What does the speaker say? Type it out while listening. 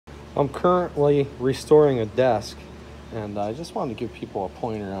I'm currently restoring a desk, and I just wanted to give people a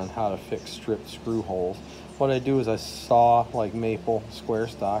pointer on how to fix stripped screw holes. What I do is I saw like maple square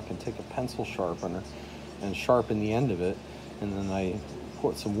stock and take a pencil sharpener and sharpen the end of it, and then I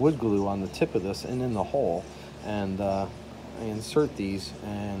put some wood glue on the tip of this and in the hole, and I insert these,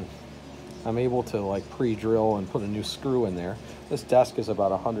 and I'm able to like pre-drill and put a new screw in there. This desk is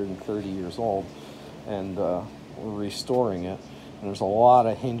about 130 years old, and we're restoring it. And there's a lot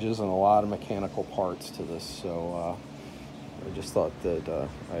of hinges and a lot of mechanical parts to this, so I just thought that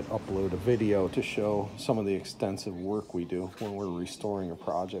I'd upload a video to show some of the extensive work we do when we're restoring a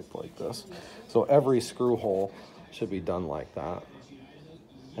project like this. So every screw hole should be done like that.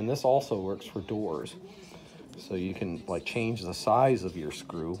 And this also works for doors. So you can like change the size of your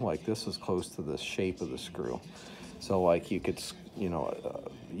screw. Like this is close to the shape of the screw. So like you could,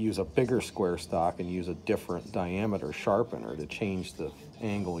 use a bigger square stock and use a different diameter sharpener to change the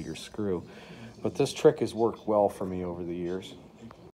angle of your screw. But this trick has worked well for me over the years.